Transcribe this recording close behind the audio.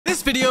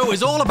video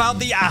is all about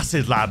the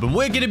Acid Lab, and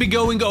we're going to be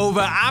going over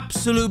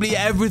absolutely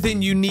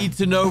everything you need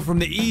to know, from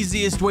the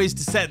easiest ways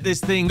to set this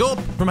thing up,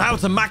 from how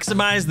to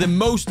maximize the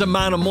most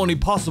amount of money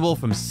possible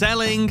from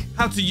selling,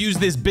 how to use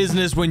this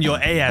business when you're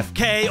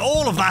AFK,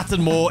 all of that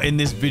and more in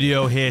this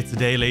video here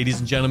today, ladies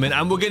and gentlemen.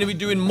 And we're going to be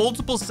doing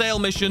multiple sale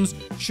missions,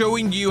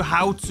 showing you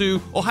how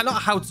to, or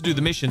not how to do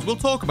the missions. We'll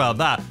talk about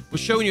that. We're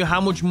showing you how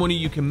much money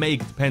you can make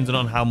depending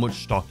on how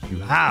much stock you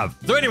have.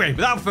 So anyway,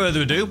 without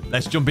further ado,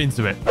 let's jump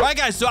into it. All right,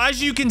 guys, so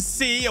as you can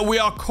see, we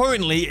are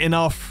currently in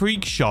our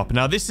freak shop.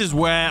 Now, this is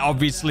where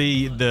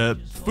obviously the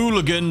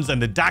Fooligans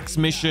and the Dax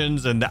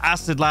missions and the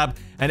Acid Lab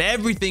and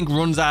everything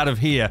runs out of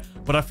here.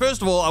 But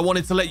first of all, I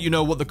wanted to let you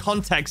know what the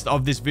context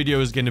of this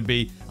video is going to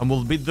be, and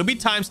there'll be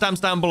timestamps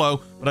down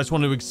below, but I just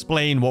want to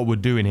explain what we're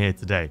doing here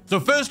today. So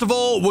first of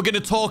all, we're going to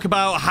talk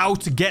about how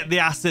to get the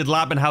Acid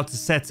Lab and how to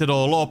set it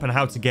all up and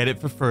how to get it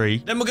for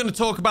free. Then we're going to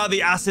talk about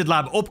the Acid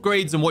Lab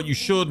upgrades and what you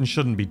should and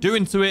shouldn't be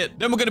doing to it.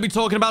 Then we're going to be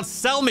talking about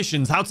sell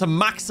missions, how to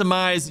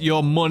maximize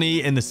your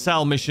money in the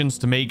sell missions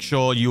to make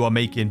sure you are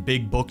making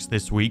big bucks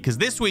this week. Because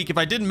this week, if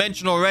I didn't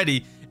mention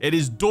already, it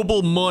is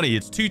double money.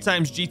 It's 2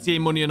 times GTA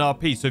money and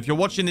RP. So if you're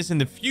watching this in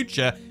the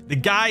future, the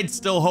guide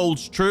still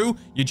holds true.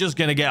 You're just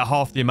going to get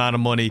half the amount of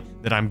money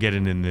that I'm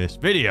getting in this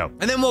video.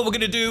 And then what we're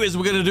going to do is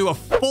we're going to do a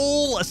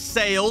full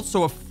sale.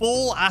 So a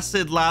full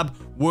Acid Lab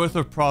worth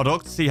of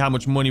product. See how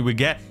much money we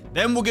get.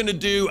 Then we're going to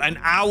do an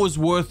hour's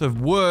worth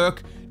of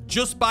work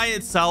just by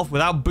itself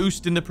without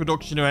boosting the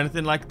production or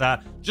anything like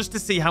that, just to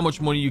see how much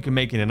money you can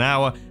make in an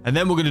hour. And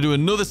then we're going to do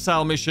another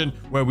sell mission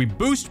where we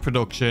boost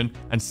production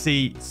and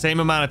see same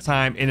amount of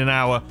time in an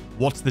hour.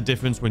 What's the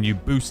difference when you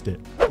boost it?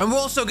 And we're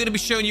also going to be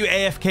showing you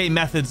AFK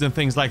methods and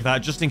things like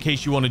that, just in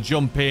case you want to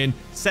jump in,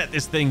 set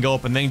this thing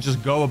up, and then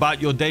just go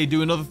about your day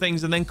doing other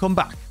things and then come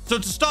back. So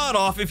to start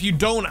off, if you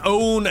don't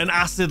own an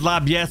Acid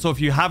Lab yet, or if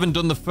you haven't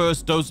done the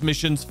first dose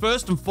missions,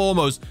 first and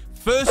foremost,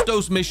 first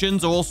dose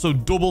missions are also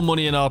double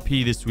money in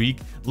RP this week.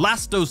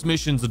 Last dose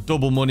missions are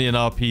double money in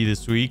RP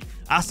this week.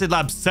 Acid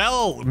Lab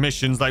sell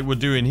missions like we're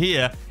doing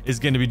here is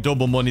going to be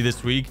double money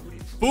this week.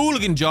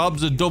 Fooligan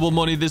jobs are double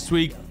money this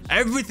week.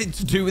 Everything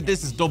to do with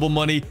this is double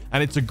money,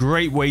 and it's a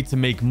great way to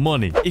make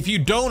money. If you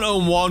don't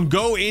own one,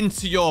 go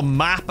into your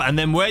map, and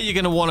then where you're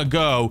going to want to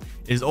go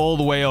is all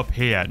the way up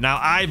here. Now,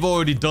 I've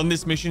already done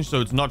this mission,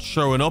 so it's not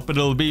showing up, but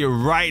it'll be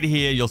right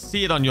here. You'll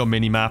see it on your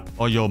mini map,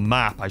 or your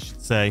map, I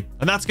should say.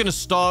 And that's going to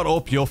start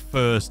up your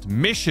first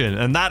mission,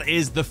 and that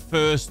is the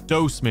first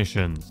dose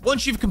missions.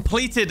 Once you've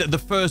completed the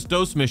first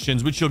dose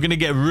missions, which you're going to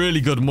get really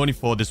good money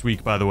for this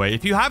week, by the way.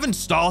 If you haven't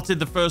started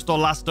the first or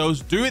last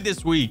dose, do it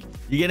this week.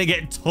 You're going to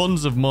get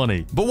tons of money.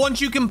 But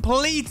once you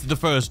complete the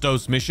first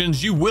dose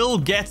missions, you will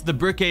get the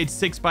Brickade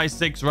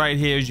 6x6 right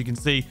here, as you can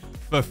see,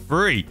 for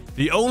free.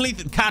 The only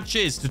catch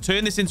is, to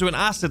turn this into an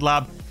Acid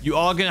Lab, you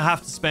are going to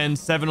have to spend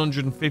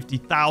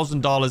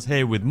 $750,000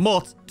 here with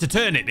Mutt to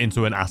turn it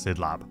into an Acid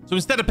Lab. So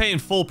instead of paying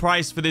full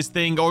price for this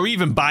thing, or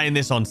even buying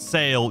this on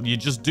sale, you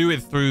just do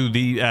it through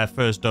the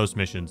first dose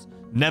missions.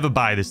 Never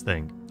buy this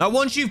thing. Now,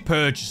 once you've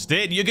purchased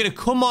it, you're going to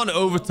come on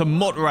over to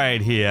Mutt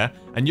right here,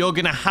 and you're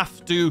going to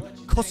have to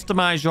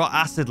customize your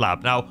Acid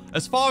Lab. Now,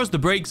 as far as the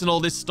brakes and all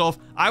this stuff,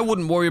 I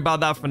wouldn't worry about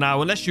that for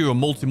now, unless you're a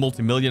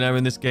multi-millionaire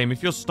in this game.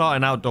 If you're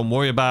starting out, don't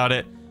worry about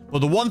it. But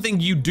the one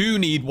thing you do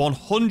need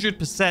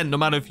 100%, no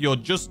matter if you're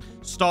just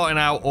starting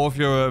out or if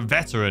you're a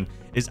veteran,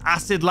 is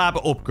Acid Lab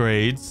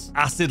upgrades,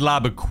 Acid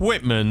Lab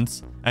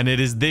equipment, and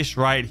it is this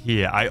right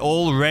here. I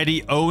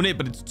already own it,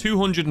 but it's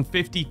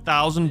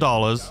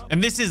 $250,000.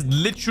 And this is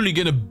literally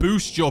going to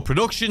boost your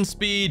production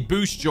speed,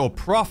 boost your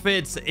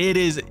profits. It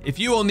is, if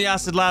you own the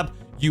Acid Lab,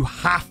 you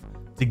have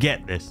to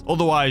get this.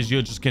 Otherwise,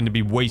 you're just going to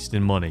be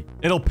wasting money.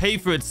 It'll pay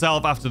for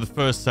itself after the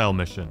first sell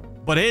mission.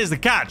 But here's the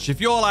catch.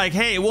 If you're like,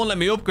 hey, it won't let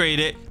me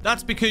upgrade it,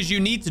 that's because you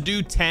need to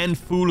do 10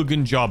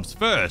 Fooligan jobs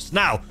first.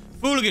 Now,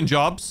 Fooligan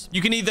jobs,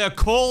 you can either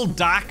call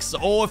Dax,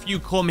 or if you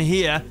come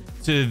here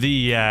to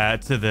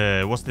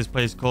the what's this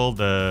place called,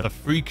 the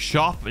freak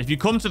shop. If you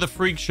come to the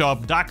freak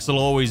shop, Dax will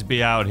always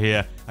be out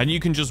here, and you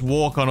can just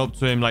walk on up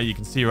to him, like you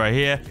can see right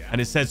here,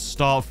 and it says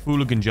start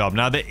Fooligan job.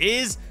 Now, there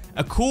is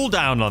a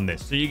cooldown on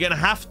this, so you're gonna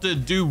have to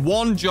do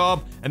one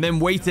job and then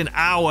wait an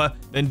hour,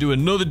 then do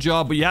another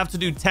job, but you have to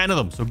do 10 of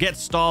them. So get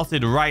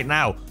started right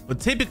now. But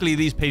typically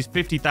these pays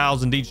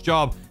 50,000 each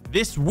job.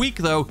 This week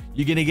though,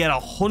 you're gonna get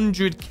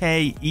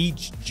 100K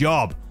each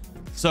job.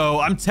 So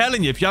I'm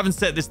telling you, if you haven't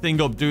set this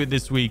thing up, do it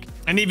this week.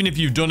 And even if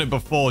you've done it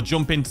before,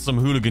 jump into some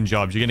hooligan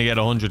jobs. You're going to get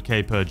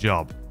 100K per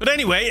job. But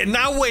anyway,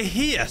 now we're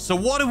here. So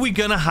what are we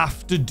going to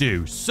have to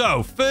do?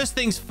 So first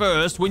things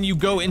first, when you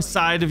go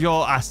inside of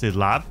your Acid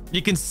Lab,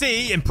 you can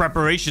see in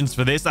preparations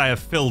for this, I have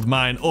filled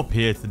mine up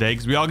here today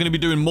because we are going to be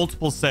doing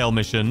multiple sale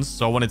missions.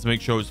 So I wanted to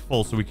make sure it's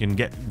full so we can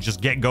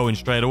just get going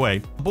straight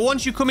away. But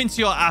once you come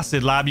into your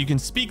Acid Lab, you can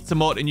speak to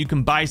Mutt and you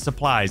can buy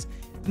supplies.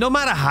 No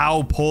matter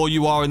how poor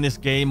you are in this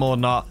game or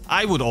not,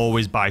 I would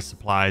always buy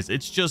supplies.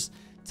 It's just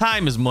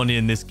time is money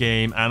in this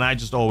game, and I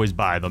just always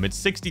buy them. It's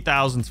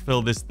 60,000 to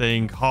fill this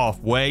thing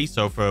halfway,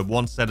 so for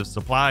one set of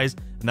supplies,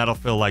 and that'll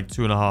fill like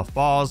 2.5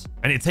 bars.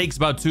 And it takes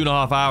about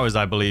 2.5 hours,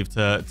 I believe,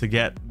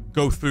 to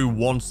go through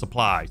one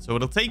supply. So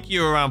it'll take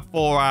you around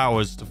 4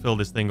 hours to fill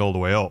this thing all the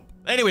way up.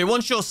 Anyway,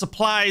 once your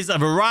supplies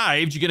have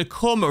arrived, you're going to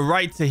come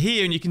right to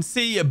here and you can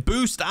see a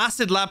boost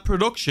acid lab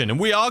production. And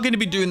we are going to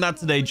be doing that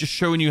today, just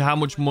showing you how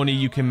much money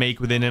you can make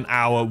within an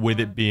hour with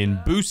it being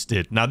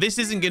boosted. Now, this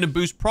isn't going to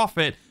boost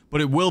profit, but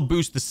it will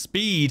boost the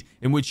speed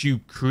in which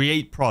you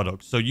create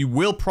products. So you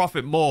will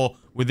profit more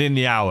within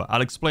the hour. I'll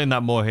explain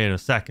that more here in a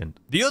second.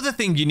 The other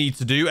thing you need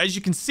to do, as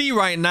you can see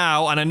right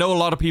now, and I know a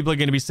lot of people are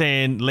going to be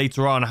saying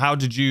later on, how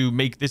did you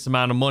make this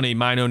amount of money?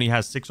 Mine only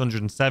has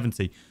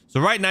 670. So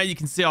right now you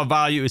can see our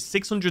value is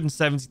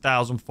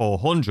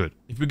 670,400.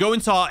 If we go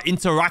into our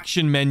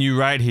interaction menu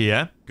right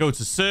here, go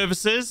to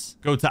services,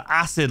 go to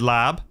acid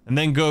lab, and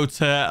then go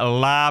to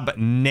lab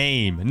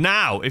name.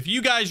 Now, if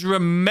you guys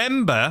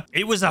remember,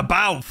 it was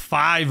about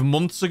 5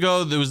 months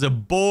ago, there was a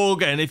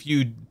bug, and if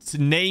you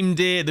named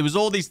it, there was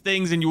all these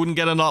things and you wouldn't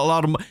get a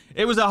lot of money.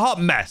 It was a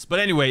hot mess, but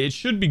anyway, it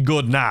should be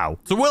good now.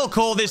 So we'll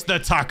call this the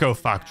Taco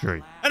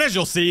Factory. And as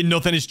you'll see,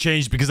 nothing has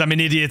changed because I'm an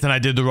idiot and I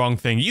did the wrong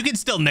thing. You can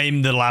still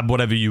name the lab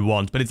whatever you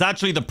want, but it's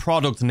actually the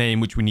product name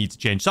which we need to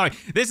change. Sorry,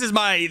 this is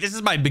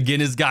my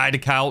beginner's guide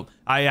account.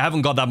 I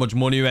haven't got that much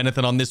money or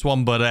anything on this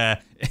one, but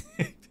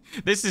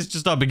this is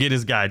just our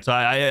beginner's guide. So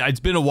it's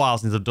been a while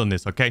since I've done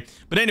this, okay?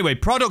 But anyway,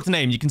 product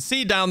name. You can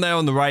see down there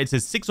on the right, it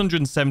says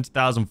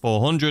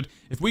 670,400.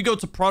 If we go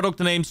to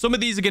product name, some of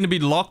these are going to be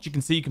locked. You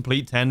can see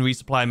complete 10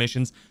 resupply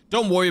missions.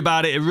 Don't worry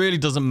about it. It really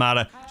doesn't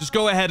matter. Just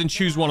go ahead and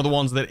choose one of the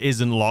ones that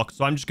isn't locked.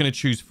 So I'm just going to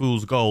choose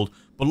Fool's Gold.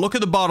 But look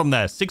at the bottom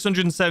there,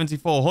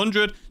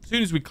 670,400. As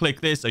soon as we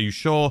click this, are you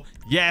sure?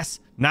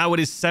 Yes. Now it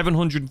is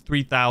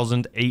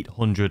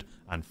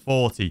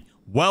 703,840.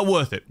 Well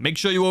worth it. Make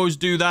sure you always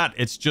do that.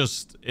 It's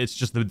just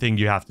the thing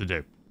you have to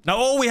do. Now,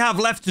 all we have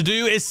left to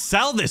do is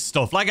sell this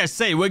stuff. Like I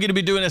say, we're going to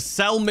be doing a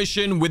sell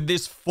mission with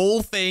this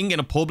full thing in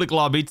a public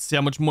lobby to see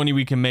how much money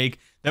we can make.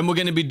 Then we're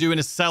going to be doing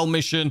a sell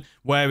mission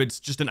where it's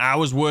just an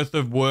hour's worth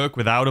of work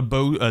without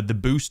the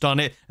boost on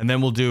it. And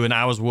then we'll do an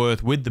hour's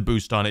worth with the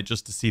boost on it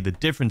just to see the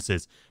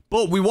differences.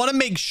 But we want to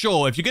make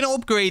sure, if you're going to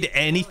upgrade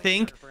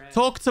anything,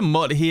 talk to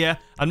Mutt here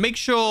and make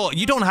sure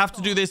you don't have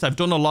to do this. I've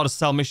done a lot of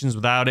sell missions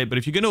without it, but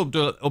if you're going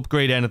to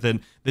upgrade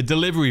anything, the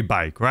delivery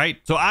bike, right?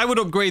 So I would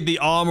upgrade the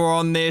armor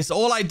on this.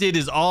 All I did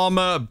is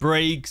armor,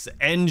 brakes,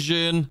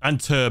 engine,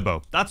 and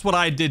turbo. That's what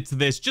I did to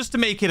this just to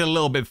make it a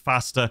little bit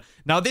faster.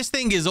 Now, this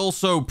thing is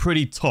also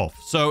pretty tough.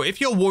 So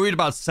if you're worried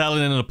about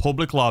selling in a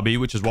public lobby,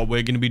 which is what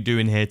we're going to be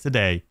doing here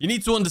today, you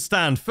need to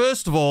understand,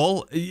 first of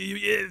all,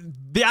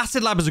 the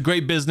Acid Lab is a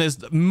great business.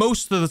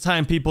 Most of the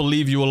time, people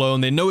leave you alone.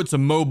 They know it's a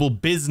mobile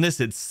business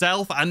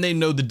itself, and they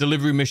know the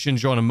delivery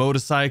missions you're on a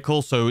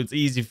motorcycle, so it's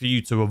easy for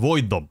you to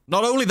avoid them.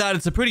 Not only that,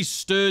 it's a pretty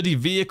sturdy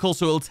vehicle,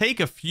 so it'll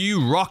take a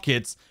few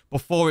rockets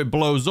before it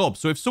blows up.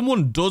 So if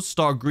someone does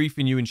start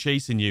griefing you and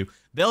chasing you,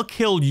 they'll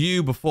kill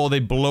you before they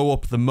blow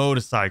up the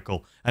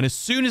motorcycle. And as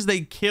soon as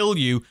they kill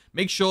you,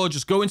 make sure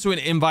just go into an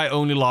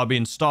invite-only lobby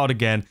and start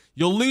again.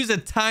 You'll lose a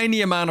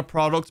tiny amount of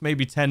product,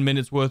 maybe 10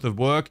 minutes worth of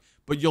work,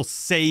 but you'll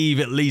save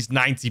at least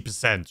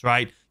 90%,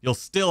 right? You'll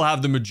still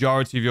have the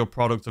majority of your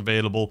product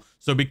available.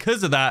 So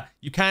because of that,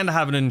 you kind of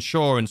have an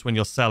insurance when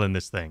you're selling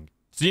this thing.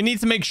 So you need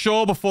to make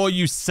sure before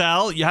you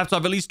sell, you have to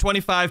have at least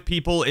 25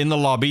 people in the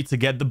lobby to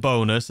get the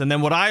bonus. And then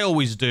what I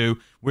always do,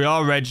 we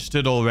are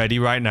registered already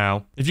right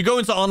now. If you go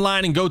into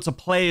online and go to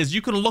players,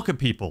 you can look at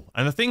people.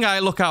 And the thing I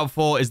look out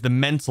for is the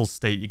mental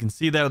state. You can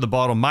see there at the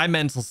bottom, my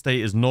mental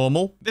state is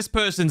normal. This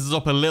person's is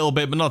up a little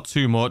bit, but not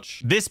too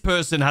much. This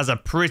person has a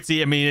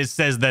pretty, it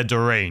says they're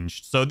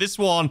deranged. So this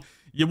one,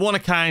 you want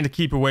to kind of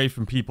keep away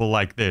from people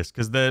like this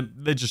because they're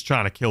just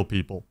trying to kill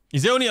people.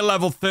 He's only at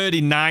level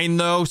 39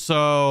 though,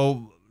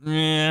 so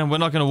yeah, we're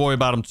not going to worry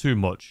about him too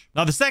much.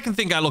 Now, the second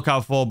thing I look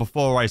out for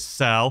before I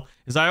sell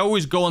is I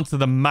always go onto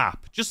the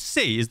map. Just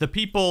see, is the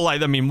people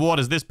like, what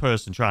is this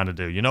person trying to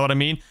do? You know what I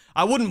mean?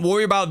 I wouldn't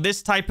worry about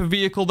this type of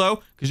vehicle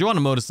though, because you're on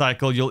a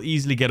motorcycle, you'll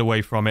easily get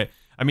away from it.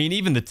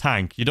 Even the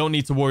tank, you don't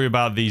need to worry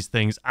about these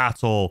things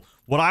at all.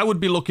 What I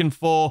would be looking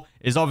for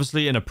is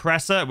obviously an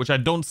oppressor, which I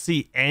don't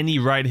see any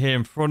right here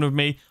in front of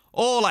me,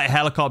 or like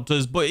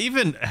helicopters, but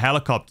even a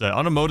helicopter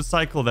on a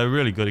motorcycle, they're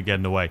really good at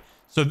getting away.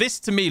 So this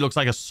to me looks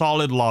like a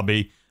solid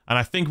lobby, and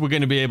I think we're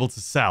going to be able to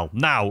sell.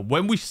 Now,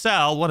 when we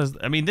sell, what is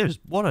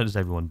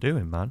everyone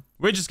doing, man?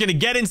 We're just going to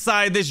get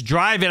inside this,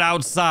 drive it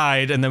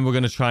outside, and then we're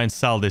going to try and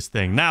sell this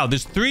thing. Now,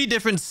 there's 3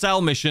 different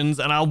sell missions,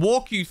 and I'll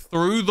walk you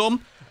through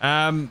them.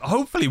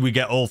 Hopefully we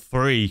get all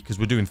 3, because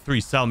we're doing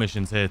 3 sell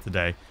missions here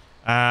today.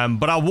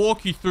 But I'll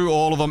walk you through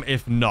all of them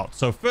if not.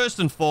 So first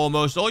and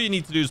foremost, all you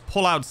need to do is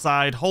pull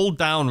outside, hold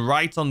down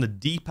right on the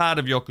D-pad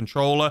of your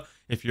controller.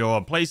 If you're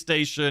on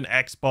PlayStation,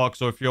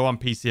 Xbox, or if you're on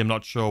PC, I'm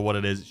not sure what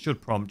it is. It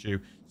should prompt you.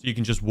 So you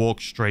can just walk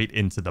straight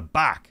into the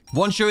back.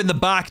 Once you're in the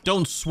back,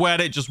 don't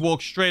sweat it. Just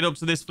walk straight up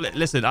to this.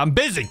 Listen, I'm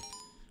busy.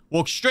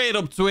 Walk straight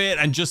up to it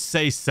and just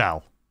say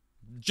sell.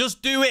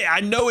 Just do it. I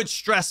know it's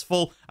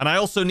stressful. And I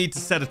also need to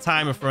set a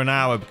timer for an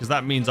hour because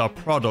that means our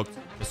product,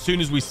 as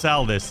soon as we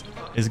sell this,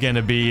 is going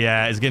to be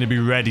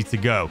ready to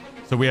go.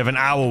 So we have an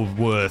hour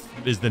worth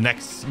is the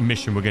next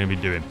mission we're going to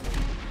be doing.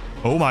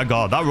 Oh my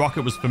God, that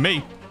rocket was for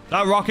me.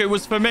 That rocket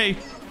was for me.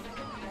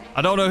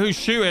 I don't know who's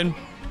shooting,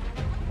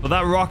 but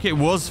that rocket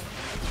was...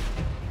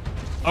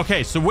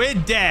 Okay, so we're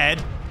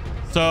dead.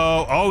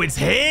 So, oh, it's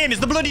him. It's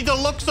the bloody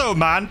Deluxo,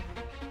 man.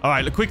 All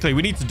right, look, quickly,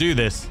 we need to do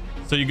this.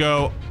 So you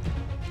go...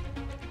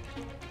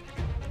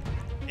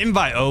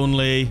 Invite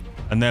only,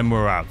 and then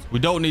we're out. We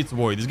don't need to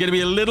worry. There's going to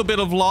be a little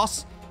bit of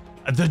loss.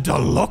 The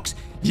Deluxe...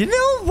 You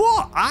know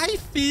what? I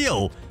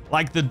feel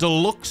like the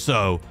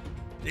Deluxo,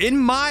 in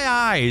my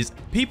eyes,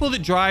 people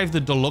that drive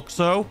the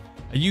Deluxo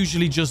are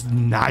usually just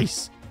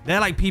nice. They're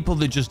like people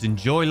that just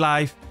enjoy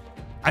life.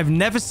 I've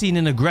never seen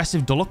an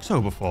aggressive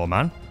Deluxo before,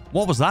 man.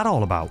 What was that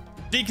all about?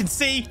 So you can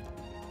see,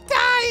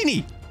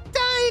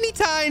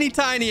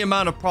 tiny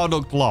amount of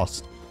product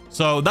lost.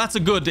 So that's a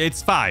good,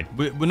 it's fine.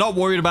 We're not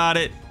worried about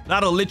it.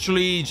 That'll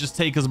literally just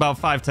take us about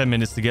 5-10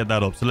 minutes to get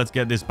that up. So let's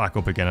get this back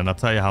up again, and I'll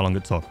tell you how long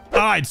it took. All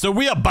right, so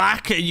we are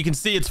back. You can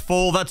see it's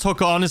full. That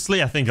took,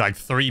 honestly, I think like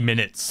 3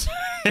 minutes.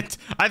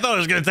 I thought it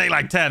was going to take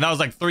like 10. That was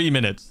like 3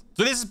 minutes.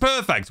 So this is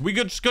perfect. We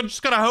just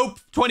gotta hope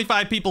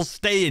 25 people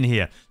stay in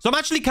here. So I'm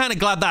actually kind of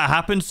glad that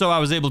happened, so I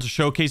was able to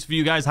showcase for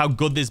you guys how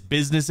good this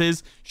business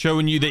is,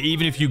 showing you that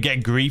even if you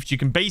get griefed, you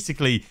can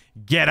basically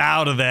get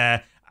out of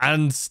there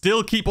and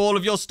still keep all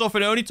of your stuff.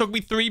 It only took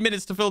me 3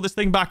 minutes to fill this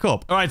thing back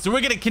up. All right, so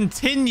we're going to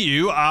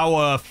continue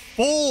our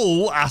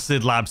full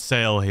Acid Lab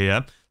sale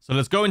here. So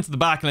let's go into the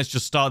back and let's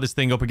just start this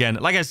thing up again.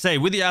 Like I say,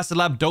 with the Acid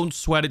Lab, don't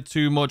sweat it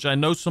too much. I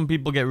know some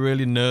people get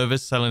really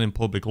nervous selling in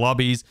public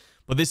lobbies,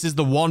 but this is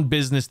the one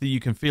business that you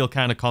can feel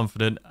kind of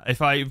confident. If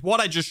what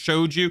I just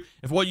showed you,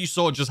 if what you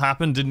saw just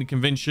happened didn't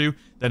convince you,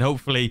 then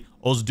hopefully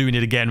us doing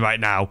it again right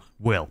now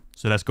will.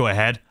 So let's go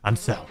ahead and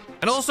sell.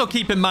 And also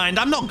keep in mind,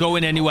 I'm not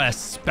going anywhere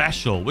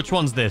special. Which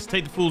one's this?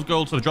 Take the Fool's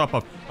Gold to the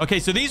drop-off. Okay,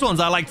 so these ones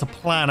I like to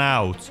plan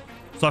out.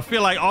 So I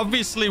feel like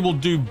obviously we'll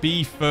do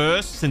B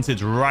first since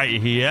it's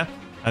right here.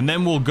 And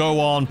then we'll go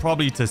on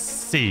probably to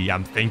C,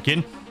 I'm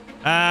thinking.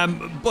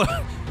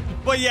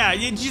 But yeah,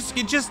 you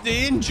just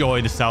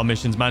enjoy the sell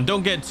missions, man.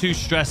 Don't get too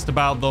stressed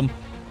about them.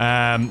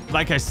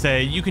 Like I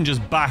say, you can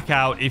just back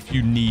out if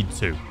you need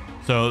to.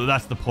 So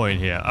that's the point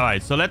here. All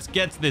right, so let's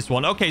get to this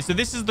one. Okay, so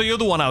this is the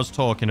other one I was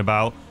talking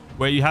about,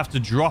 where you have to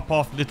drop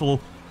off little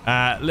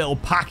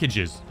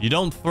packages. You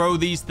don't throw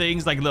these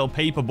things like a little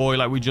paper boy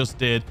like we just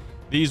did.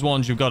 These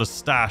ones you've got to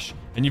stash,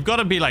 and you've got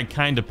to be like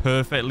kind of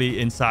perfectly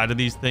inside of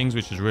these things,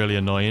 which is really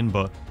annoying,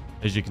 but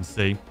as you can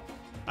see.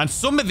 And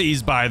some of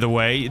these, by the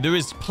way, there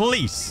is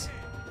police.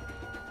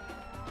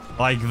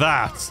 Like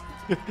that.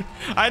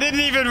 I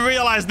didn't even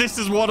realize this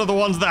is one of the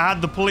ones that had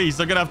the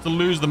police. I'm going to have to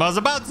lose them. I was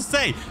about to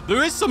say,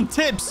 there is some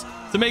tips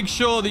to make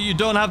sure that you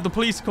don't have the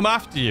police come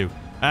after you.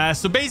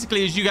 So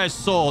basically, as you guys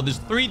saw, there's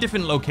 3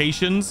 different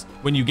locations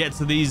when you get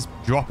to these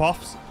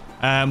drop-offs.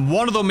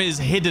 One of them is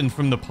hidden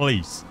from the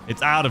police.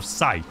 It's out of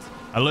sight.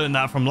 I learned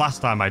that from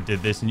last time I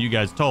did this, and you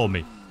guys told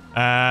me.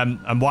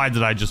 And why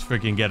did I just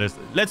freaking get us?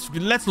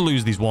 Let's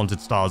lose these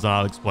wanted stars, and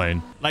I'll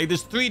explain. Like,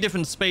 there's 3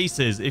 different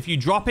spaces. If you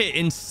drop it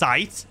in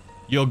sight,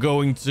 you're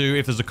going to,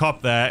 if there's a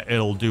cop there,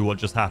 it'll do what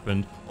just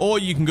happened. Or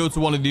you can go to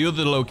one of the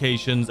other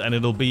locations, and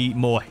it'll be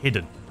more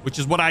hidden, which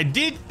is what I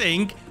did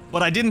think,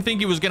 but I didn't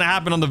think it was going to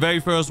happen on the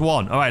very first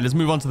one. All right, let's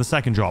move on to the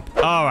second drop.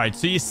 All right,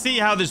 so you see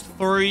how there's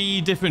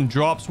 3 different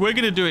drops. We're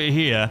going to do it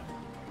here.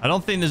 I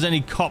don't think there's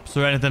any cops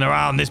or anything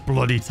around this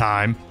bloody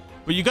time.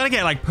 But you got to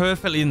get, like,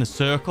 perfectly in the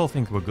circle. I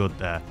think we're good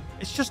there.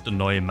 It's just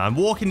annoying, man.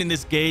 Walking in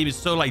this game is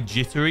so, like,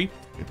 jittery.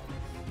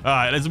 All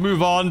right, let's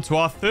move on to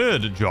our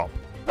third drop.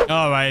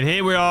 All right,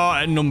 here we are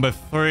at number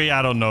 3.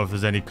 I don't know if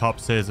there's any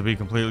cops here, to be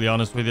completely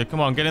honest with you.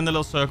 Come on, get in the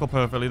little circle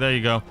perfectly. There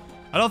you go.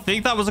 I don't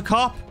think that was a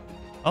cop.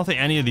 I don't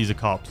think any of these are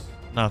cops.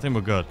 No, I think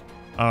we're good.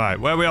 All right,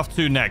 where are we off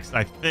to next?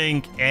 I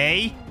think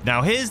A.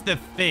 Now, here's the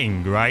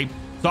thing, right?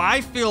 So I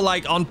feel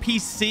like on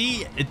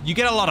PC, you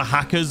get a lot of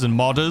hackers and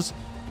modders.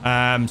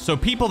 So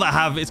people that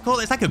have, it's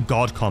like a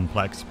god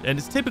complex. And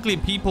it's typically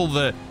people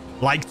that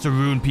like to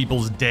ruin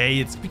people's day.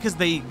 It's because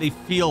they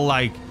feel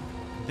like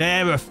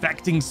they're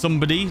affecting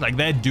somebody. Like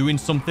they're doing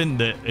something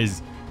that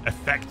is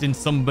affecting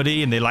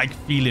somebody and they like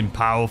feeling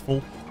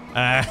powerful.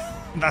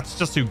 That's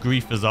just who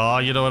griefers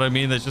are. You know what I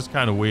mean? That's just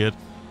kind of weird.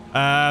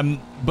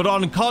 But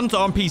on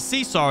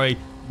PC, sorry,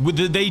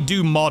 they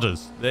do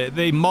modders.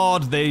 They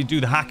mod, they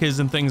do the hackers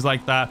and things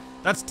like that.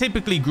 That's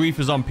typically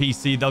griefers on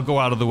PC. They'll go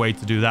out of the way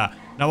to do that.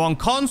 Now on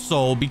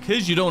console,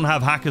 because you don't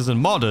have hackers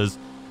and modders,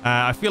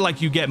 I feel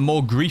like you get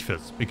more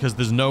griefers because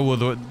there's no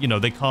other, you know,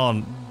 they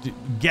can't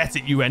get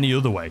at you any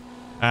other way.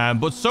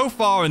 But so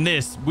far in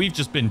this, we've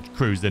just been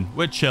cruising.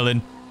 We're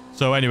chilling.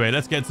 So anyway,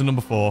 let's get to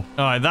number 4. All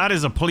right, that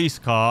is a police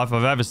car if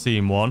I've ever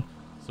seen one.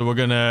 So we're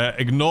going to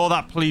ignore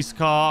that police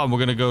car and we're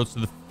going to go to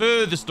the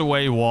furthest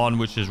away one,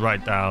 which is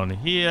right down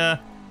here.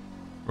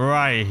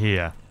 Right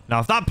here. Now,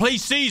 if that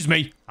police sees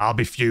me, I'll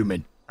be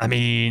fuming. I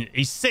mean,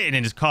 he's sitting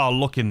in his car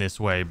looking this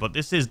way, but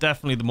this is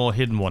definitely the more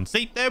hidden one.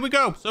 See, there we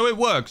go. So it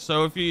works.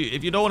 So if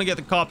you don't want to get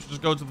the cops,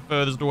 just go to the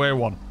furthest away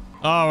one.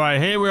 All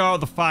right, here we are at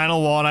the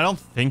final one. I don't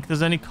think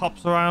there's any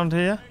cops around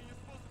here.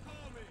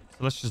 Let's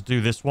So let's just do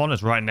this one.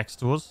 It's right next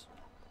to us.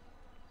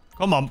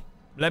 Come on.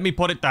 Let me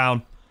put it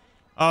down.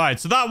 All right.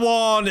 So that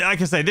one, like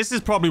I say, this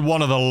is probably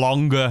one of the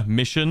longer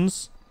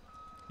missions.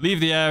 Leave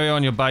the area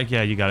on your bike.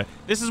 Yeah, you got it.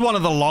 This is one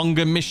of the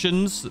longer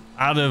missions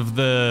out of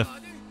the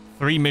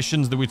 3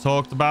 missions that we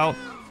talked about.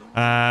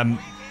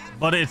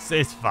 But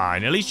it's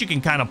fine. At least you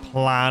can kind of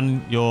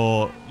plan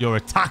your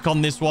attack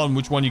on this one,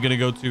 which one you're going to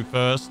go to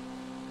first.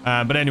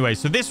 But anyway,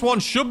 so this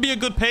one should be a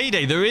good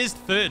payday. There is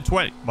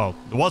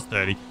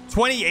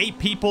 28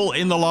 people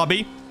in the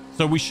lobby.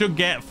 So we should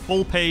get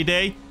full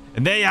payday.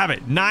 And there you have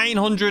it.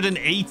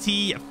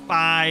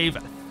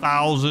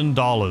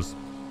 $985,000.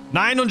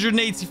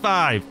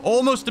 985.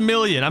 Almost $1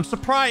 million. I'm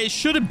surprised. It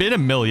should have been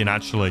 $1 million,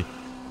 actually.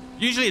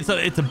 Usually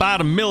it's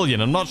about $1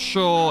 million. I'm not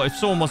sure if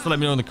someone wants to let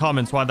me know in the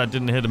comments why that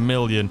didn't hit $1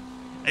 million.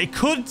 It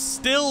could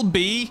still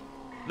be.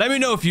 Let me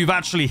know if you've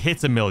actually hit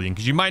 $1 million,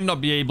 because you might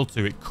not be able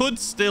to. It could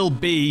still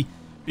be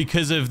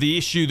because of the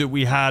issue that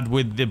we had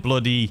with the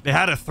bloody... They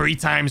had a 3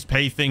 times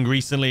pay thing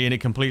recently, and it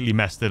completely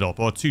messed it up.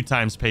 Or 2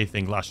 times pay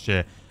thing last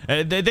year.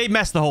 They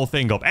messed the whole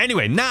thing up.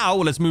 Anyway, now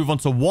let's move on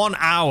to 1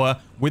 hour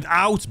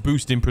without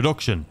boosting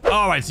production.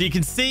 All right, so you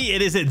can see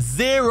it is at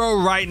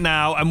 0 right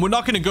now, and we're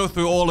not going to go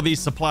through all of these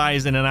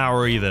supplies in an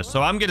hour either.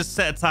 So I'm going to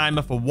set a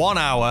timer for 1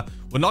 hour.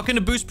 We're not going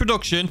to boost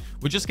production.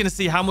 We're just going to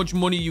see how much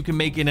money you can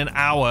make in an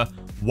hour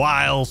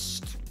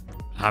whilst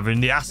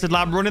having the acid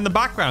lab run in the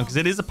background, because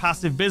it is a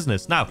passive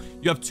business. Now,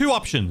 you have 2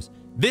 options.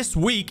 This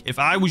week, if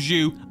I was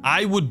you,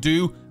 I would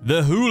do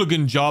the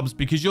hooligan jobs,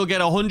 because you'll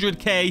get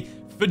 100K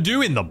for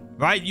doing them,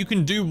 right? You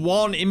can do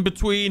one in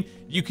between.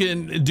 You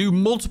can do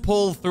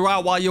multiple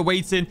throughout while you're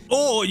waiting,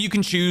 or you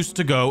can choose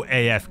to go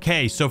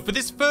AFK. So for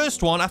this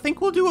first one, I think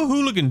we'll do a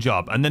hooligan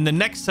job. And then the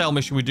next sell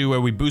mission we do where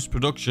we boost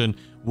production,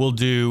 we'll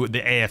do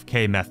the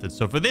AFK method.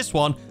 So for this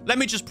one, let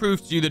me just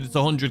prove to you that it's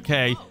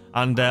 100K.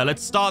 And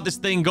let's start this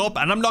thing up.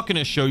 And I'm not going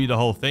to show you the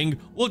whole thing.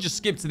 We'll just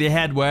skip to the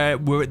head where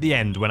we're at the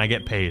end when I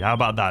get paid. How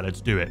about that?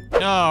 Let's do it.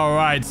 All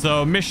right.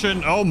 So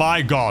mission. Oh,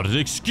 my God.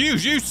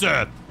 Excuse you,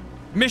 sir.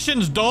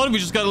 Mission's done. We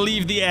just got to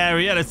leave the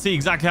area. Let's see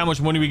exactly how much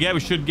money we get. We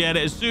should get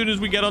it as soon as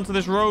we get onto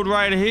this road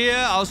right here.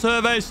 Our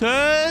survey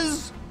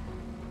says...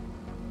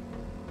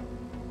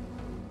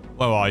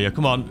 Where are you?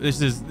 Come on. This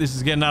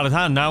is getting out of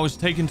hand now. It's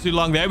taking too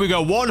long. There we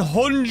go.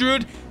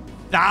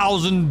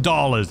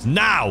 $100,000.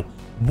 Now,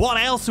 what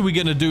else are we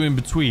going to do in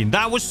between?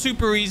 That was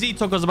super easy. It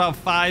took us about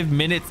 5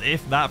 minutes,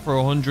 if that, for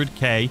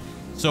 100K.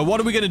 So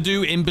what are we going to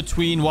do in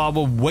between while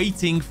we're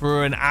waiting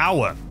for an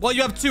hour? Well,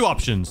 you have 2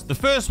 options. The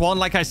first one,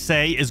 like I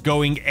say, is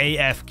going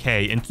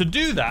AFK. And to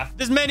do that,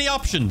 there's many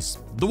options.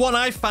 The one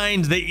I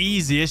find the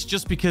easiest,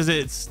 just because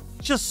it's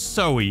just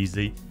so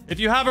easy. If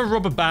you have a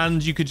rubber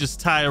band, you could just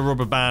tie a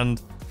rubber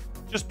band,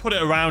 just put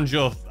it around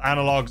your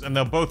analogs, and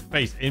they'll both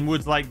face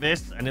inwards like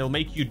this, and it'll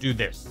make you do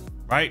this,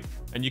 right?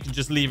 And you can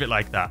just leave it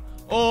like that.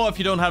 Or if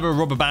you don't have a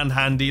rubber band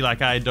handy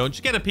like I don't,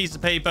 just get a piece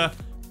of paper,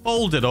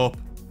 fold it up,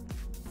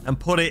 and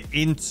put it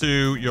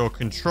into your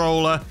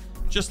controller,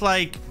 just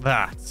like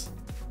that.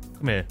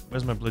 Come here.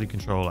 Where's my bloody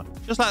controller?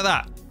 Just like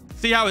that.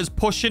 See how it's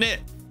pushing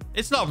it?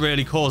 It's not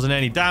really causing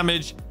any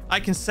damage.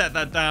 I can set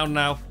that down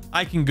now.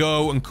 I can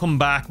go and come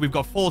back. We've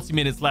got 40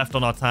 minutes left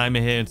on our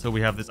timer here until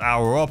we have this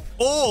hour up.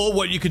 Or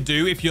what you could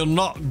do if you're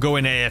not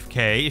going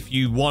AFK, if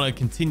you want to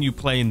continue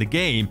playing the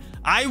game,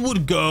 I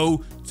would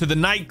go to the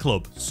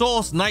nightclub.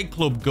 Source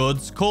nightclub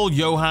goods. Call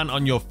Johan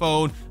on your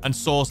phone and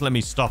source. Let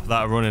me stop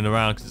that running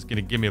around because it's going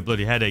to give me a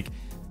bloody headache.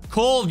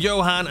 Call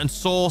Johan and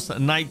source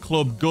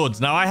nightclub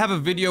goods. Now, I have a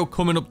video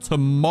coming up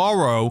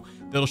tomorrow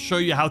that'll show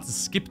you how to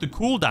skip the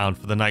cooldown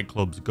for the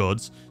nightclub's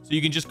goods. So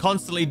you can just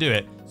constantly do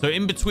it. So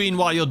in between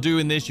while you're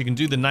doing this, you can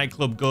do the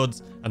nightclub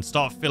goods and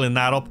start filling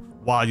that up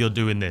while you're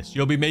doing this.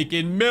 You'll be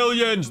making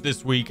millions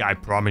this week, I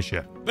promise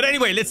you. But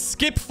anyway, let's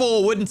skip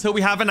forward until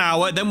we have an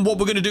hour. Then what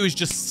we're going to do is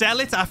just sell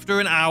it after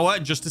an hour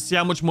just to see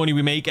how much money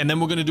we make. And then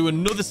we're going to do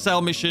another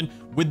sell mission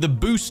with the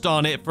boost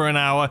on it for an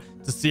hour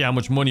to see how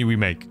much money we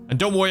make. And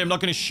don't worry, I'm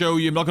not going to show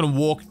you. I'm not going to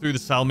walk through the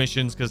sell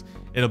missions because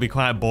it'll be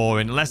quite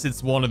boring. Unless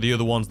it's one of the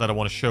other ones that I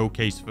want to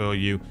showcase for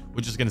you.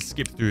 We're just going to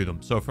skip through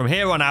them. So from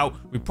here on out,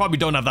 we probably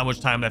don't have that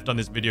much time left on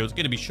this video. It's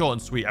going to be short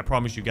and sweet, I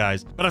promise you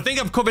guys. But I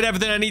think I've covered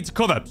everything I need to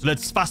cover. So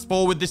let's fast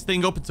forward this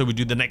thing up until we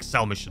do the next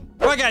sell mission.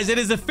 All right, guys, it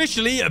has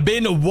officially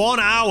been 1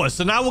 hour.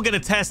 So now we're going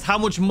to test how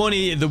much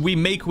money that we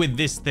make with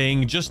this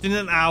thing just in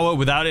an hour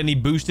without any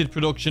boosted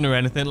production or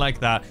anything like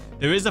that.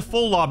 There is a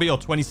full lobby or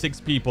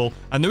 26 people,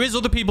 and there is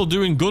other people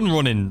doing gun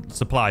running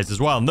supplies as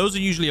well. And those are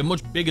usually a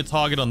much bigger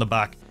target on the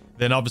back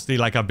than, obviously,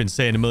 like I've been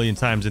saying a million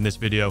times in this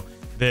video,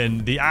 than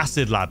the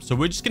acid lab. So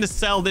we're just going to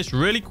sell this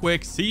really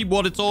quick, see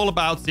what it's all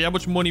about, see how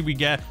much money we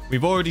get.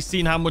 We've already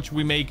seen how much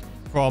we make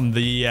from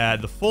the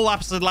full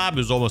acid lab. It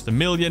was almost $1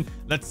 million.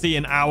 Let's see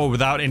an hour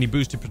without any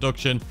boosted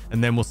production,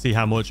 and then we'll see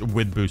how much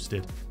with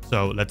boosted.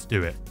 So let's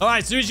do it. All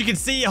right, so as you can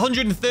see,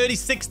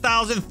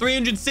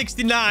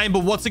 136,369.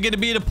 But what's it going to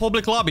be in a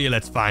public lobby?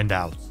 Let's find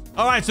out.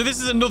 All right, so this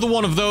is another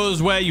one of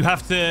those where you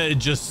have to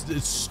just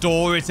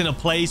store it in a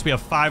place. We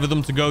have 5 of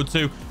them to go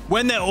to.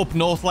 When they're up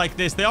north like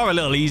this, they are a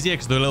little easier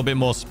because they're a little bit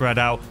more spread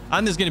out,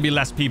 and there's going to be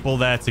less people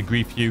there to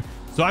grief you.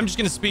 So I'm just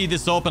going to speed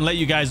this up and let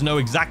you guys know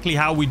exactly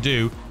how we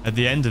do at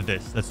the end of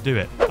this. Let's do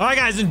it. All right,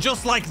 guys, and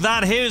just like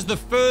that, here's the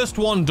first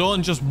one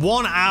done. Just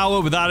 1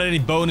 hour without any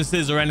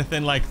bonuses or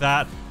anything like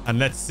that. And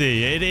let's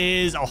see, it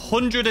is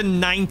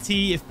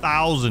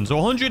 190,000. So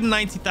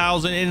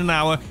 190,000 in an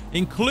hour,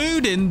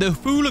 including the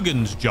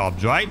Fooligans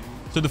jobs, right?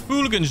 So the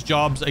Fooligans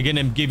jobs are going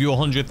to give you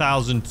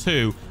 100,000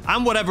 too,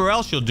 and whatever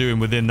else you're doing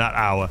within that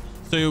hour.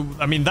 So,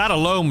 I mean, that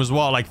alone was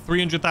what, like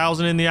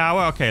 300,000 in the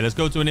hour? Okay, let's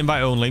go to an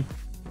invite only.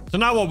 So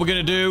now what we're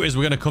going to do is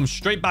we're going to come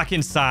straight back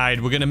inside.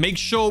 We're going to make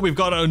sure we've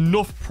got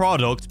enough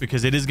product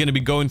because it is going to be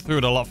going through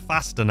it a lot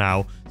faster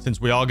now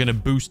since we are going to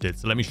boost it.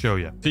 So let me show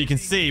you. So you can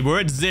see we're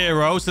at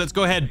 0. So let's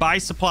go ahead, buy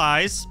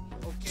supplies.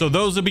 So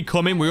those will be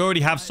coming. We already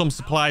have some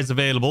supplies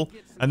available.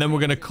 And then we're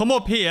going to come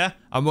up here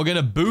and we're going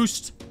to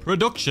boost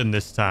production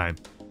this time.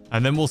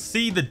 And then we'll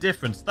see the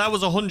difference. That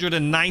was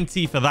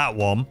 190 for that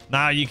one.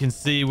 Now you can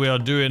see we are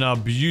doing our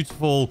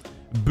beautiful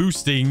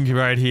boosting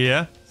right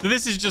here. So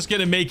this is just going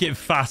to make it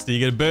faster.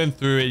 You're going to burn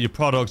through it, your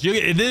products.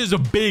 There's a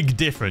big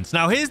difference.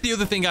 Now, here's the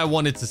other thing I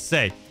wanted to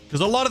say.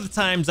 Because a lot of the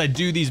times I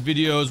do these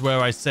videos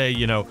where I say,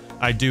 you know,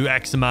 I do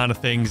X amount of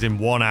things in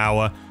 1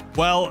 hour.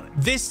 Well,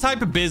 this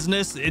type of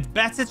business, it's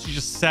better to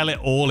just sell it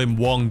all in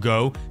one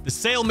go. The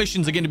sale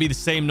missions are going to be the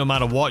same no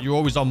matter what. You're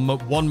always on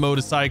one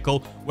motorcycle,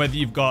 whether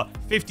you've got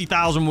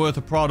 50,000 worth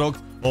of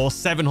product or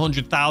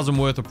 700,000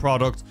 worth of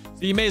product.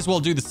 So you may as well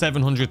do the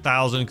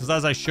 700,000 because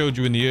as I showed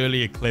you in the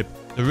earlier clip,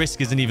 the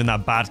risk isn't even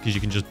that bad because you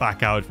can just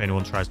back out if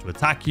anyone tries to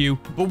attack you.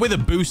 But with a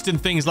boost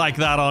and things like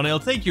that on, it'll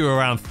take you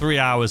around 3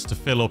 hours to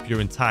fill up your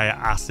entire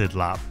acid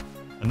lab.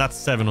 And that's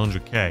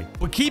 700k.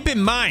 But keep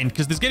in mind,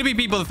 because there's going to be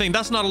people that think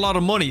that's not a lot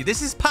of money.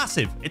 This is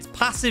passive. It's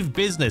passive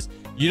business.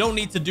 You don't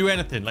need to do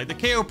anything. Like the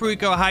Cayo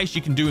Perico heist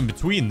you can do in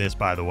between this,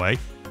 by the way.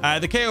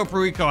 The Cayo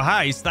Perico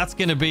heist, that's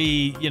going to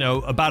be, you know,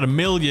 about 1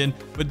 million,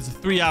 but it's a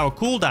 3-hour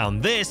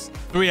cooldown. This,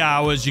 3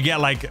 hours, you get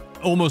like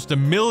almost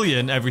 1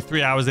 million every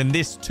 3 hours. And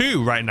this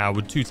too, right now,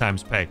 with 2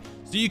 times pay.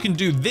 So you can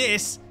do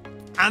this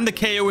and the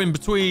KO in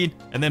between,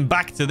 and then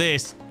back to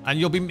this. And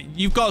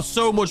you've got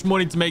so much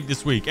money to make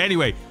this week.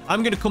 Anyway,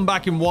 I'm going to come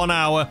back in 1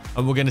 hour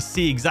and we're going to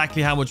see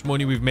exactly how much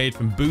money we've made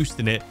from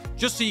boosting it,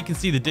 just so you can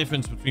see the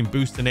difference between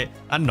boosting it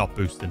and not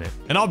boosting it.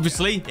 And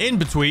obviously, in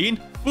between,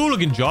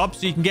 Fooligan job,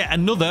 so you can get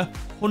another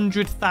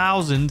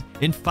 100,000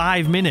 in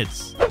 5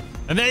 minutes.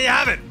 And there you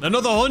have it.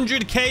 Another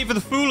 100k for the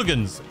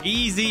Fooligans.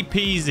 Easy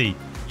peasy.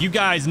 You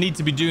guys need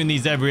to be doing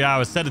these every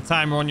hour. Set a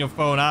timer on your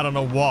phone. I don't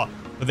know what,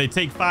 but they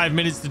take 5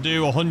 minutes to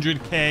do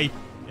 100k.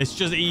 It's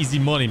just easy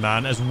money,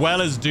 man, as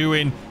well as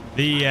doing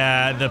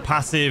the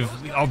passive,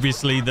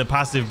 obviously, the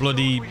passive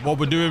bloody, what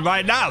we're doing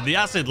right now, the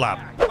acid lab.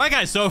 All right,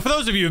 guys, so for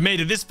those of you who've made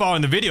it this far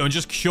in the video and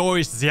just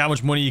curious to see how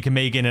much money you can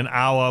make in an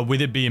hour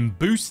with it being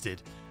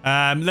boosted,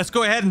 let's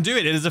go ahead and do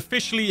it. It has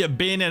officially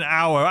been an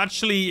hour.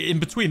 Actually, in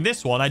between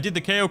this one, I did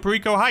the Cayo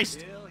Perico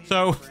heist.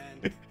 So,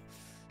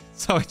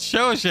 so it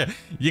shows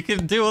you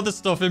can do other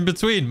stuff in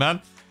between,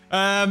 man.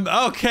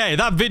 Okay,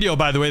 that video,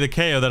 by the way, the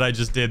KO that I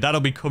just did,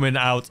 that'll be coming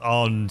out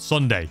on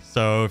Sunday.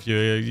 So if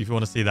you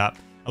want to see that,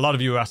 a lot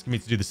of you were asking me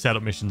to do the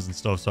setup missions and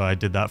stuff, so I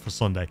did that for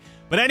Sunday.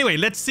 But anyway,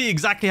 let's see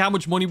exactly how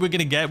much money we're going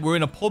to get. We're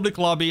in a public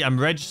lobby. I'm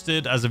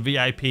registered as a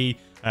VIP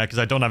because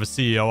I don't have a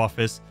CEO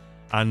office.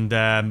 And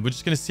we're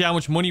just going to see how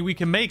much money we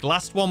can make.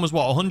 Last one was,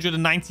 what,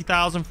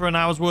 190,000 for an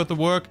hour's worth of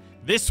work?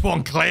 This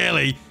one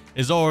clearly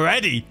is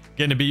already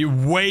going to be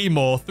way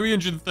more.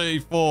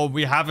 334.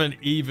 We haven't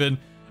even...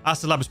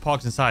 Acid Lab is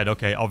parked inside.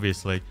 Okay,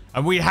 obviously.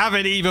 And we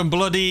haven't even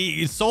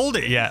bloody sold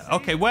it yet.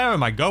 Okay, where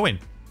am I going?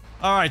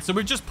 All right, so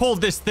we've just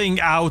pulled this thing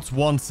out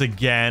once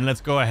again.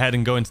 Let's go ahead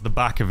and go into the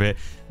back of it.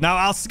 Now,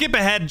 I'll skip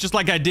ahead just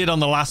like I did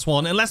on the last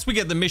one. Unless we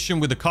get the mission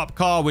with the cop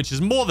car, which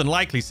is more than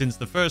likely since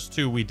the first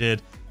 2 we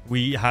did.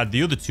 We had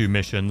the other 2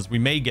 missions. We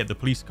may get the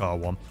police car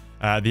one.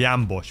 The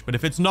ambush. But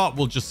if it's not,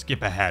 we'll just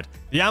skip ahead.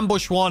 The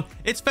ambush one,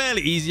 it's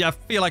fairly easy. I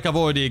feel like I've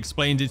already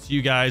explained it to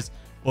you guys.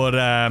 But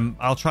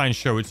I'll try and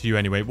show it to you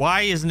anyway.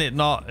 Why isn't it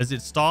not? Is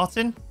it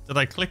starting? Did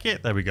I click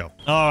it? There we go.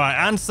 All right.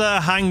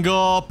 Answer, hang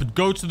up,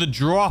 go to the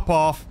drop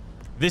off.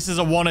 This is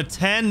a 1 of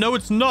 10. No,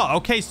 it's not.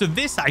 Okay, so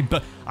this,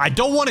 I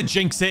don't want to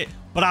jinx it,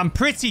 but I'm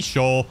pretty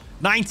sure,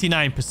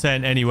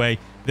 99% anyway,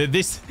 that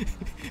this,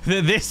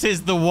 that this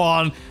is the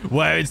one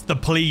where it's the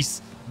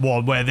police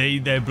one, where they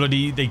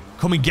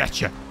come and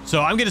get you.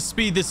 So I'm going to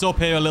speed this up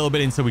here a little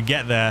bit until we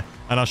get there,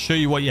 and I'll show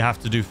you what you have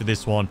to do for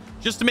this one,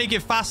 just to make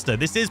it faster.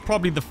 This is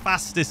probably the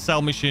fastest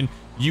cell mission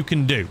you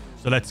can do.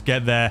 So let's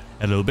get there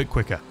a little bit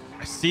quicker.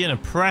 I see an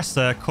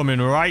oppressor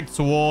coming right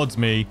towards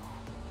me.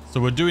 So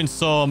we're doing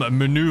some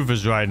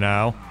maneuvers right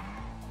now.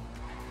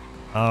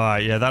 All right,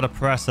 yeah, that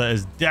oppressor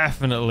is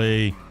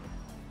definitely...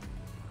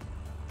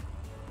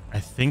 I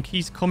think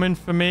he's coming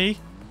for me.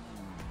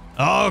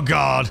 Oh,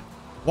 God.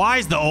 Why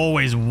is there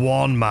always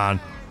one, man?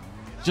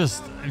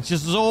 Just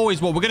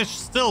always one. We're going to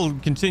still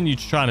continue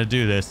trying to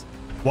do this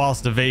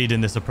whilst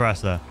evading this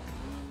oppressor.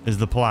 is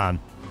the plan.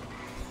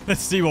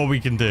 Let's see what we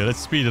can do. Let's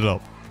speed it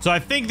up. So I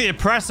think the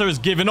oppressor has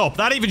given up.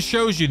 That even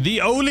shows you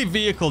the only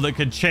vehicle that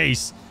could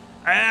chase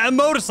a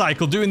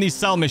motorcycle doing these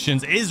cell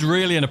missions is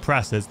really an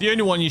oppressor. It's the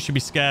only one you should be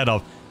scared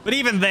of. But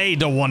even they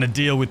don't want to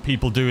deal with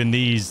people doing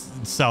these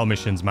cell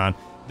missions, man.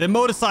 Their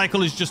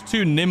motorcycle is just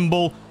too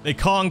nimble. They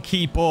can't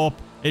keep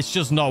up. It's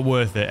just not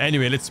worth it.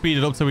 Anyway, let's speed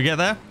it up till we get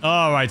there.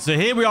 All right, so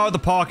here we are at the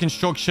parking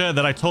structure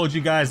that I told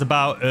you guys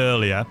about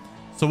earlier.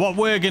 So what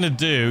we're going to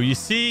do, you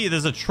see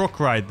there's a truck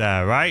right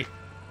there, right?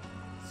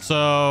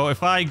 So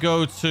if I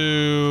go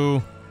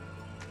to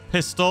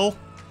pistol.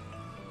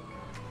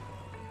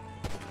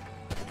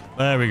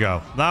 There we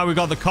go. Now we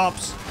got the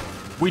cops.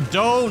 We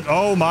don't.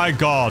 Oh my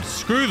God.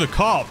 Screw the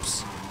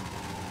cops.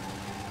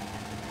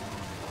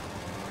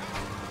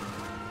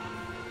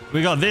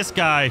 We got this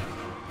guy.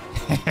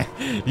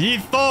 You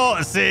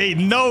thought, see,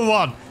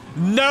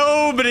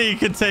 nobody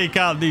could take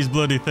out these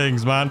bloody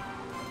things, man.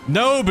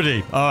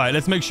 Nobody. All right,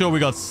 let's make sure we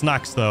got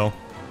snacks, though.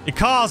 The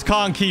cars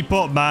can't keep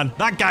up, man.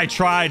 That guy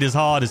tried his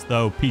hardest,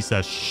 though. Piece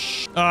of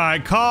shh. All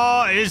right,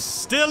 car is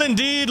still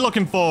indeed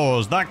looking for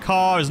us. That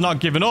car is not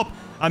giving up.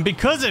 And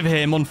because of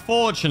him,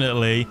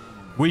 unfortunately,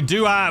 we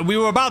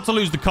were about to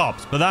lose the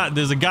cops. But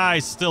there's a guy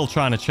still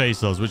trying to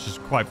chase us, which is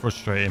quite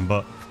frustrating.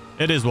 But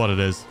it is what it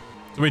is.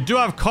 So we do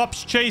have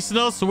cops chasing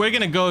us. So we're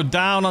going to go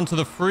down onto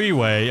the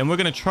freeway. And we're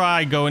going to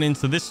try going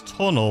into this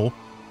tunnel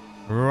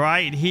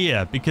right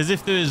here. Because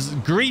if there's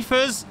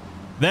griefers,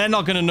 they're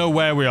not going to know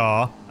where we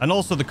are. And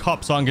also the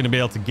cops aren't going to be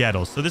able to get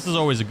us. So this is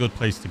always a good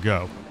place to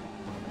go.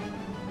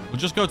 We'll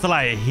just go to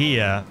like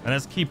here. And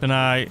let's keep an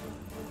eye.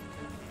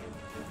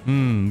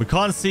 We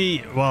can't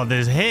see. Well,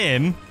 there's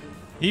him.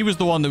 He was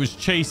the one that was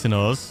chasing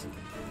us.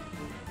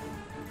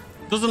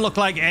 Doesn't look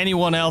like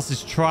anyone else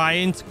is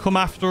trying to come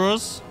after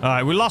us. All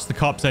right, we lost the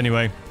cops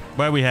anyway.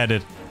 Where are we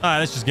headed? All right,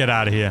 let's just get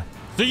out of here.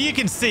 So you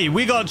can see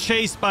we got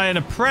chased by an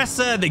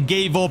oppressor that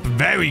gave up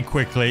very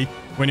quickly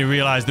when he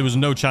realized there was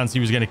no chance he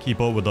was going to keep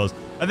up with us.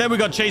 And then we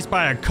got chased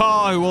by a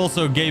car who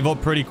also gave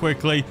up pretty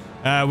quickly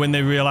when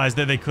they realized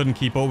that they couldn't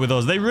keep up with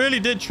us. They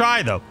really did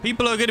try, though.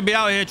 People are going to be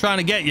out here trying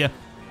to get you,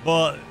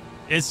 but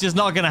it's just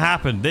not going to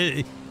happen.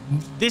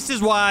 This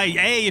is why,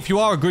 A, if you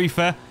are a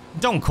griefer,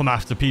 don't come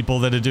after people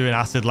that are doing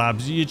acid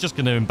labs. You're just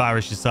going to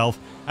embarrass yourself.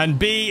 And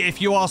B, if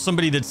you are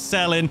somebody that's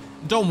selling,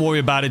 don't worry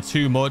about it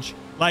too much.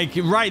 Like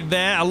right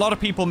there, a lot of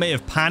people may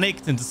have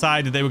panicked and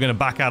decided they were going to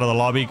back out of the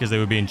lobby because they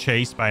were being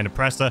chased by an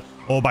oppressor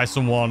or by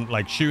someone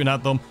like shooting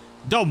at them.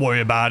 Don't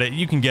worry about it.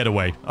 You can get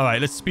away. All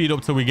right, let's speed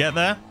up till we get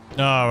there.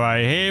 All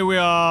right, here we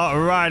are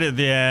right at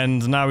the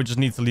end. Now we just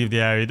need to leave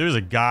the area. There's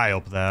a guy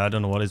up there. I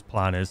don't know what his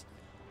plan is.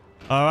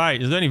 All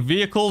right, is there any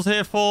vehicles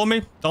here for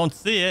me? Don't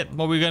see it.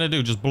 What are we going to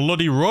do? Just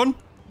bloody run?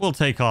 We'll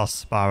take our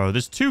Sparrow.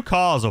 There's 2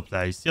 cars up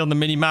there. You see on the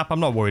mini-map?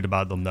 I'm not worried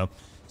about them, though.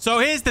 So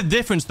here's the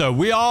difference, though.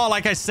 We are,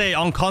 like I say,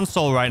 on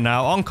console right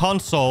now. On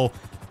console,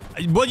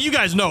 well, you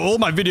guys know all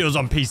my videos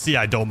on PC,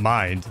 I don't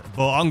mind.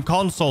 But on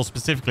console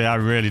specifically, I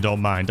really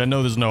don't mind. I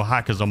know there's no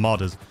hackers or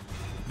modders.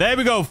 There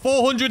we go.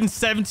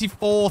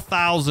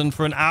 474,000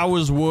 for an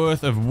hour's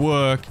worth of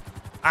work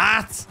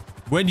at...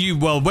 When you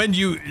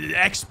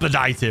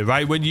expedite it,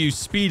 right? When you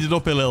speed it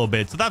up a little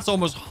bit. So that's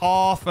almost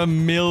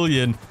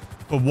 500,000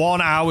 for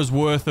 1 hour's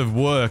worth of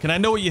work. And I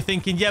know what you're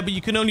thinking. Yeah, but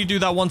you can only do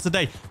that once a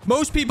day.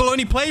 Most people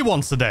only play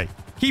once a day.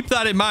 Keep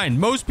that in mind.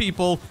 Most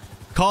people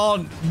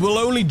will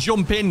only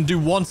jump in and do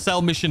 1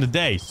 cell mission a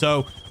day.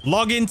 So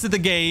log into the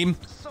game,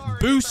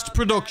 boost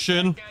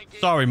production.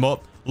 Sorry,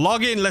 Mutt.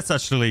 Log in. Let's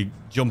actually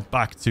jump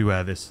back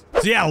to this.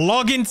 So yeah,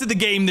 log into the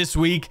game this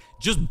week.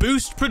 Just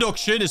boost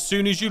production as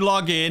soon as you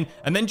log in.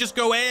 And then just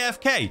go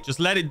AFK. Just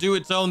let it do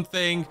its own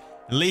thing.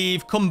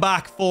 Leave. Come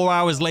back 4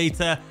 hours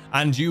later.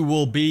 And you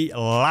will be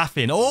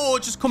laughing. Or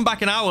just come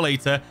back an hour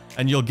later.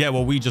 And you'll get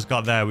what we just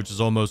got there. Which is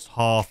almost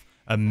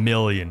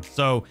 500,000.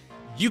 So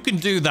you can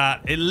do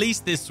that. At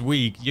least this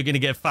week. You're going to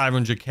get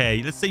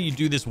 500k. Let's say you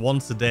do this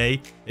once a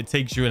day. It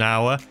takes you an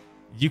hour.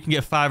 You can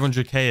get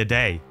 500k a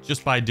day.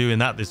 Just by doing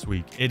that this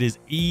week. It is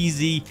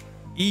easy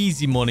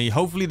money.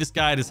 Hopefully this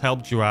guide has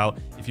helped you out.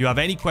 If you have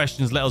any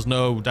questions, let us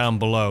know down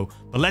below.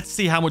 But let's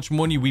see how much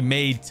money we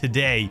made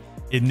today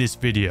in this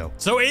video.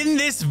 So in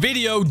this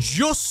video,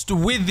 just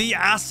with the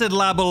acid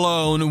lab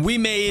alone, we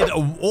made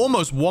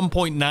almost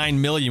 1.9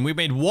 million. We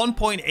made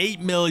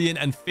 1.8 million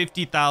and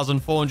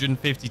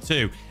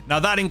 50,452. Now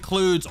that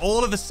includes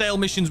all of the sale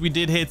missions we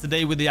did here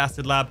today with the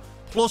acid lab,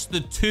 plus the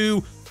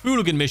 2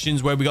 hooligan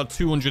missions where we got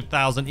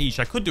 200,000 each.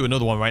 I could do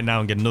another one right now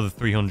and get another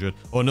 300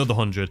 or another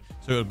 100,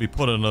 so it would be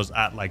putting us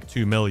at like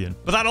 2 million.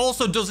 But that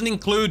also doesn't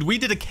include, we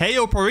did a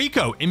Cayo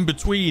Perico in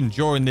between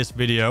during this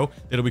video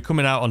that'll be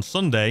coming out on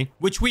Sunday,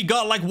 which we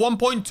got like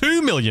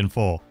 1.2 million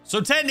for. So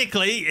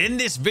technically in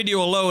this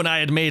video alone, I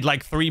had made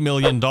like $3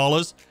 million.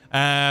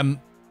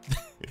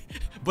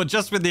 But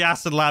just with the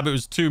acid lab, it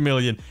was 2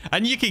 million.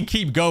 And you can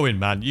keep going,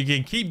 man. You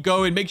can keep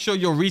going. Make sure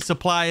you're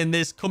resupplying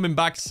this, coming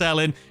back,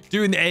 selling,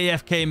 doing the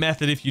AFK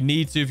method if you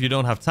need to, if you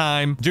don't have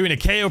time, doing a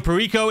Cayo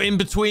Perico in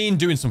between,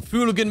 doing some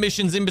Fooligan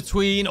missions in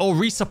between, or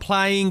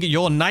resupplying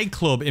your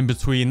nightclub in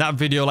between. That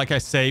video, like I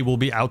say, will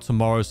be out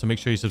tomorrow, so make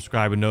sure you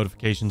subscribe with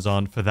notifications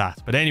on for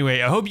that. But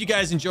anyway, I hope you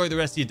guys enjoy the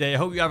rest of your day. I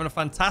hope you're having a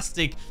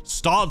fantastic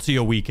start to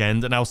your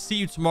weekend, and I'll see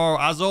you tomorrow,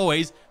 as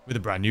always, with a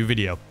brand new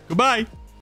video. Goodbye.